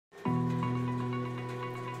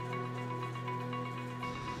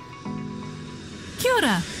Kia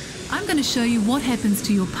ora! I'm going to show you what happens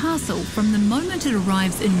to your parcel from the moment it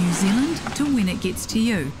arrives in New Zealand to when it gets to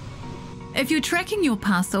you. If you're tracking your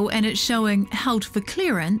parcel and it's showing held for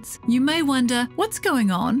clearance, you may wonder, what's going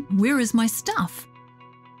on? Where is my stuff?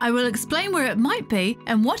 I will explain where it might be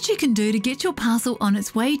and what you can do to get your parcel on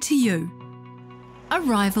its way to you.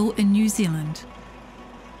 Arrival in New Zealand.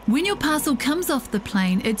 When your parcel comes off the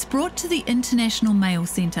plane, it's brought to the International Mail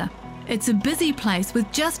Centre. It's a busy place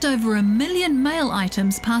with just over 1 million mail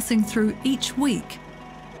items passing through each week.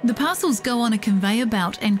 The parcels go on a conveyor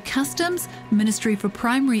belt and Customs, Ministry for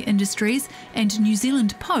Primary Industries and New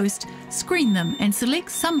Zealand Post screen them and select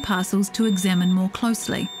some parcels to examine more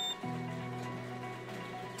closely.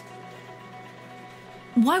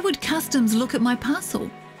 Why would Customs look at my parcel?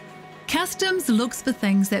 Customs looks for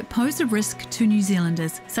things that pose a risk to New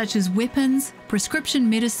Zealanders, such as weapons, prescription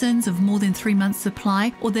medicines of more than 3 months'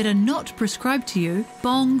 supply or that are not prescribed to you,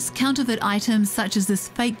 bongs, counterfeit items such as this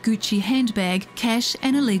fake Gucci handbag, cash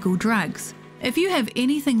and illegal drugs. If you have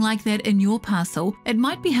anything like that in your parcel, it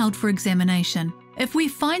might be held for examination. If we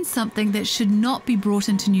find something that should not be brought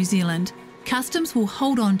into New Zealand, Customs will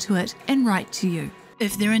hold on to it and write to you.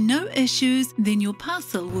 If there are no issues, then your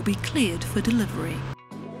parcel will be cleared for delivery.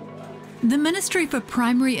 The Ministry for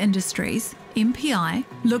Primary Industries, MPI,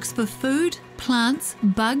 looks for food, plants,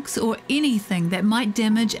 bugs or anything that might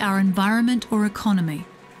damage our environment or economy.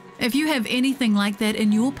 If you have anything like that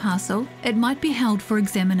in your parcel, it might be held for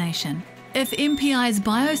examination. If MPI's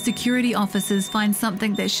biosecurity officers find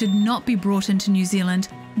something that should not be brought into New Zealand,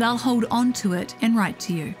 they'll hold on to it and write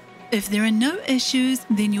to you. If there are no issues,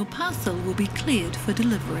 then your parcel will be cleared for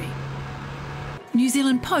delivery. New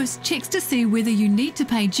Zealand Post checks to see whether you need to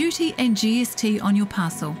pay duty and GST on your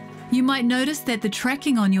parcel. You might notice that the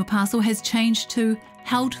tracking on your parcel has changed to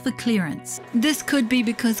held for clearance. This could be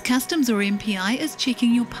because Customs or MPI is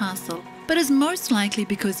checking your parcel, but is most likely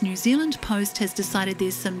because New Zealand Post has decided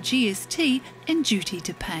there's some GST and duty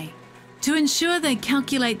to pay. To ensure they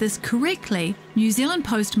calculate this correctly, New Zealand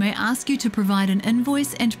Post may ask you to provide an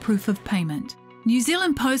invoice and proof of payment. New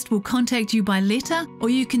Zealand Post will contact you by letter, or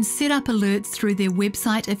you can set up alerts through their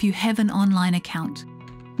website if you have an online account.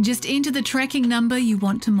 Just enter the tracking number you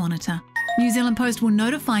want to monitor. New Zealand Post will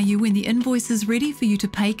notify you when the invoice is ready for you to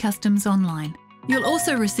pay Customs online. You'll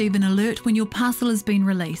also receive an alert when your parcel has been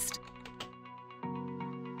released.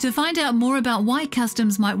 To find out more about why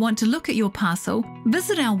Customs might want to look at your parcel,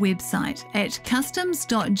 visit our website at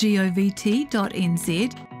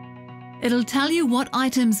customs.govt.nz. It'll tell you what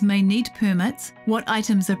items may need permits, what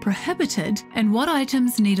items are prohibited, and what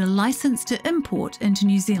items need a license to import into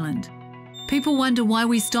New Zealand. People wonder why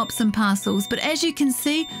we stop some parcels, but as you can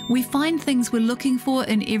see, we find things we're looking for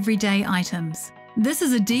in everyday items. This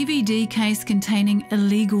is a DVD case containing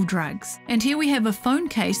illegal drugs, and here we have a phone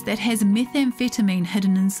case that has methamphetamine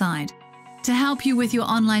hidden inside. To help you with your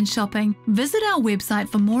online shopping, visit our website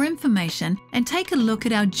for more information and take a look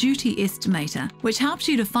at our duty estimator, which helps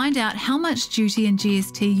you to find out how much duty and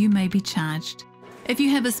GST you may be charged. If you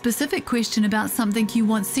have a specific question about something you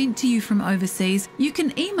want sent to you from overseas, you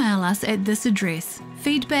can email us at this address,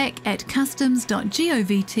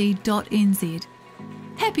 feedback@customs.govt.nz.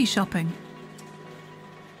 Happy shopping!